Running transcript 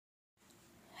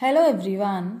Hello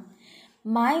everyone,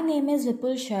 my name is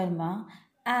Vipul Sharma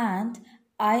and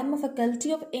I am a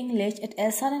faculty of English at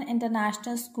SRN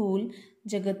International School,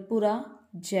 Jagatpura,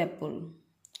 Jaipur.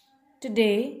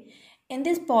 Today, in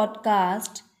this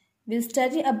podcast, we'll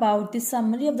study about the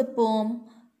summary of the poem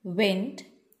Wind,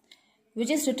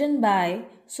 which is written by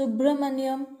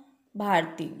Subramaniam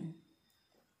Bharti.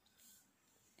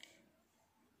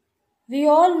 We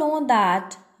all know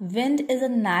that wind is a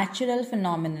natural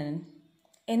phenomenon.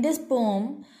 In this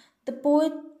poem, the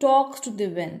poet talks to the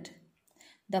wind.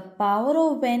 The power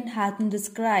of wind has been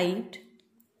described,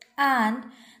 and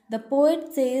the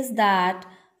poet says that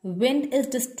wind is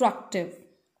destructive.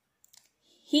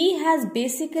 He has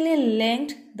basically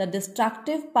linked the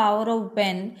destructive power of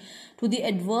wind to the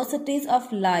adversities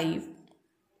of life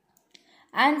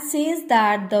and says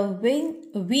that the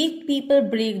weak people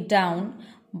break down,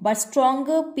 but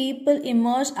stronger people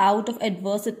emerge out of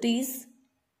adversities.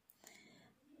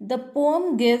 The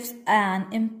poem gives an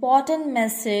important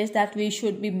message that we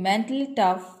should be mentally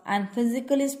tough and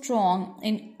physically strong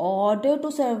in order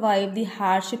to survive the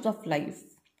hardships of life.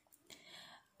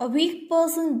 A weak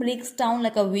person breaks down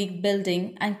like a weak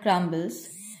building and crumbles.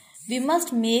 We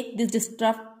must make these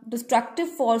destructive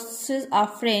forces our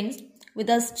friends with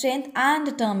our strength and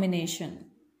determination.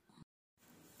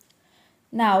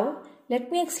 Now,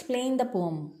 let me explain the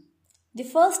poem. The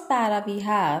first para we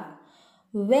have,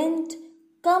 wind,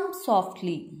 come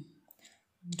softly.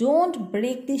 Don't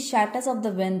break the shutters of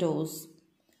the windows.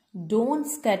 Don't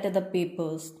scatter the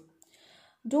papers.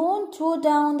 Don't throw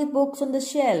down the books on the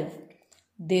shelf.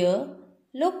 There,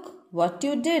 look what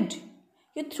you did.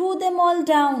 You threw them all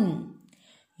down.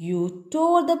 You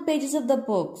tore the pages of the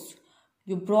books.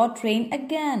 You brought rain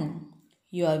again.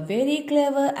 You are very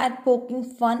clever at poking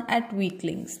fun at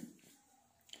weaklings.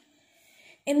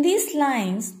 In these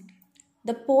lines,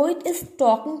 the poet is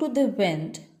talking to the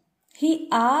wind. He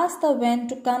asks the wind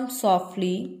to come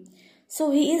softly. So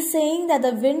he is saying that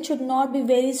the wind should not be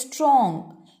very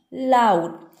strong,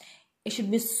 loud. It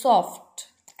should be soft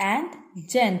and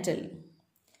gentle.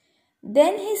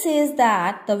 Then he says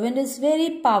that the wind is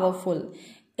very powerful.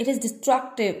 It is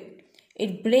destructive.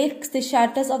 It breaks the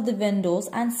shutters of the windows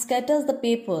and scatters the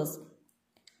papers.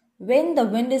 When the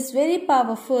wind is very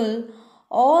powerful,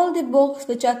 all the books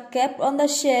which are kept on the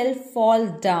shelf fall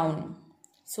down.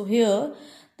 So here,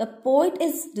 the poet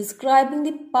is describing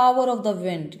the power of the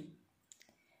wind.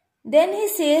 Then he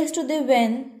says to the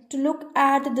wind to look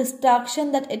at the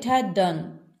destruction that it had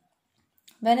done.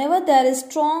 Whenever there is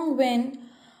strong wind,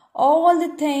 all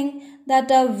the things that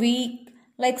are weak,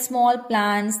 like small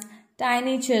plants,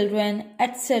 tiny children,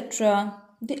 etc.,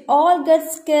 they all get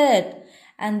scared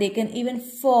and they can even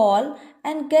fall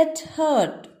and get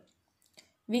hurt.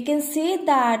 We can say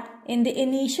that in the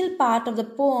initial part of the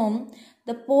poem,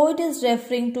 the poet is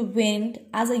referring to wind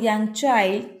as a young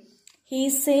child. He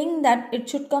is saying that it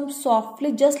should come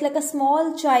softly just like a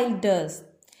small child does.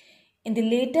 In the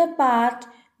later part,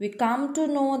 we come to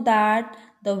know that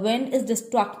the wind is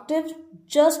destructive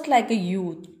just like a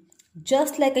youth,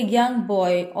 just like a young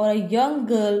boy or a young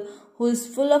girl who is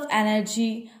full of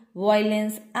energy,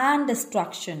 violence and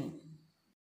destruction.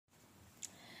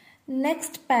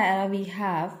 Next para we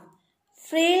have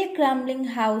frail crumbling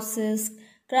houses,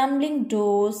 crumbling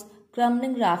doors,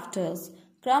 crumbling rafters,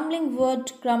 crumbling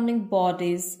wood, crumbling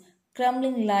bodies,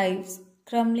 crumbling lives,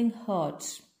 crumbling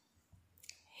hearts.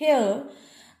 Here,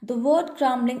 the word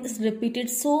crumbling is repeated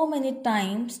so many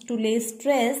times to lay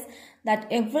stress that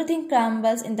everything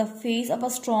crumbles in the face of a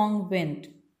strong wind.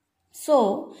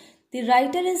 So, the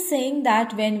writer is saying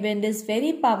that when wind is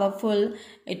very powerful,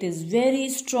 it is very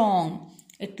strong.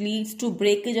 It leads to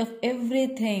breakage of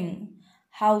everything.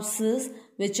 Houses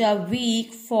which are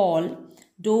weak fall.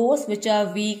 Doors which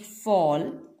are weak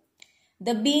fall.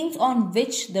 The beams on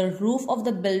which the roof of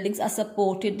the buildings are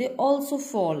supported, they also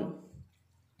fall.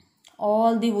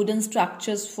 All the wooden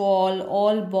structures fall.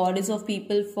 All bodies of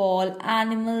people fall.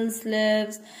 Animals,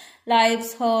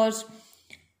 lives hurt.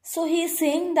 So he is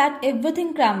saying that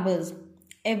everything crumbles.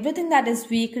 Everything that is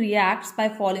weak reacts by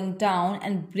falling down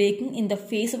and breaking in the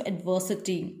face of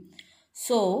adversity.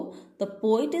 So, the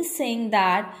poet is saying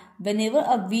that whenever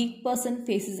a weak person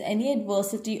faces any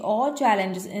adversity or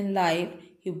challenges in life,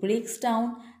 he breaks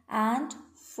down and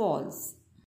falls.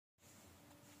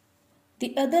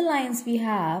 The other lines we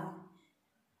have,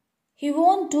 he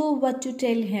won't do what you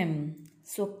tell him.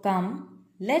 So come,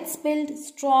 let's build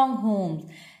strong homes.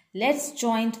 Let's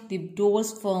joint the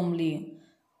doors firmly.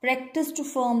 Practice to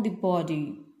firm the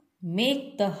body.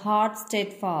 Make the heart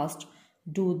steadfast.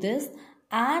 Do this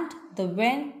and the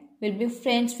wind will be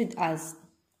friends with us.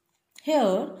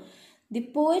 Here, The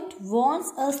poet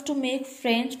wants us to make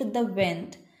friends with the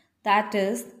wind, that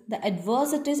is, the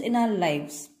adversities in our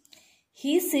lives.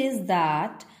 He says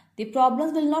that the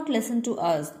problems will not listen to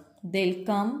us, they'll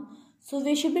come, so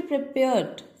we should be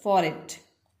prepared for it.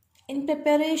 In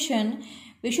preparation,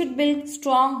 we should build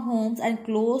strong homes and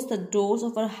close the doors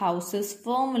of our houses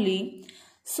firmly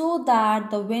so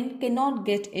that the wind cannot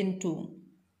get into.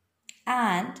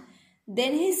 And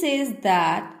then he says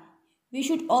that we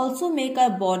should also make our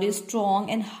bodies strong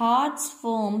and hearts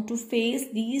firm to face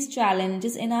these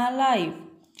challenges in our life.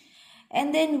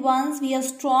 And then once we are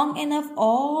strong enough,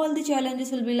 all the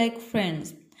challenges will be like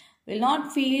friends. We'll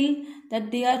not feel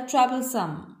that they are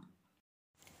troublesome.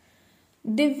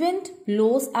 The wind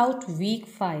blows out weak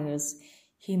fires.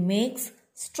 He makes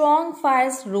strong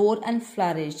fires roar and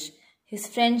flourish. His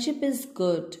friendship is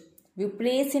good. We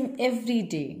praise him every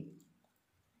day.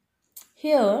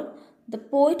 Here, the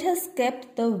poet has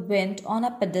kept the wind on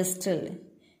a pedestal.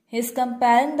 He is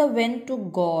comparing the wind to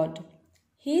God.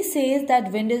 He says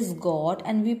that wind is God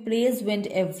and we praise wind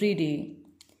every day.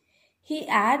 He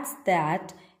adds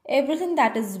that everything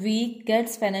that is weak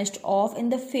gets vanished off in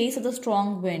the face of the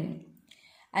strong wind,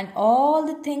 and all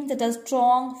the things that are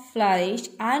strong flourish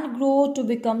and grow to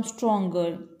become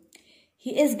stronger.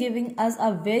 He is giving us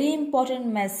a very important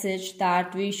message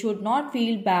that we should not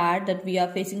feel bad that we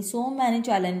are facing so many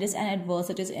challenges and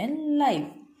adversities in life.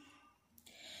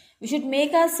 We should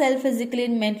make ourselves physically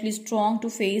and mentally strong to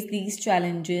face these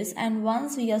challenges, and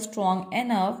once we are strong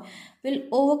enough, we'll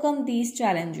overcome these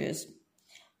challenges.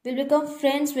 We'll become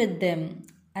friends with them,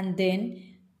 and then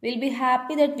we'll be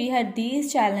happy that we had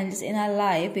these challenges in our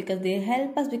life because they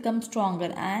help us become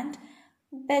stronger and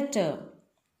better.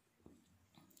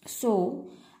 So,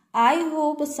 I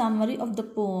hope a summary of the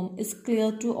poem is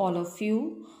clear to all of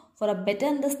you. For a better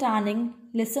understanding,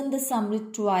 listen the summary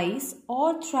twice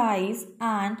or thrice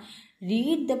and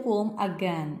read the poem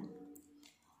again.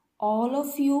 All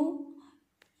of you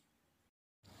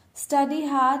study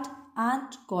hard and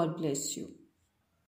God bless you.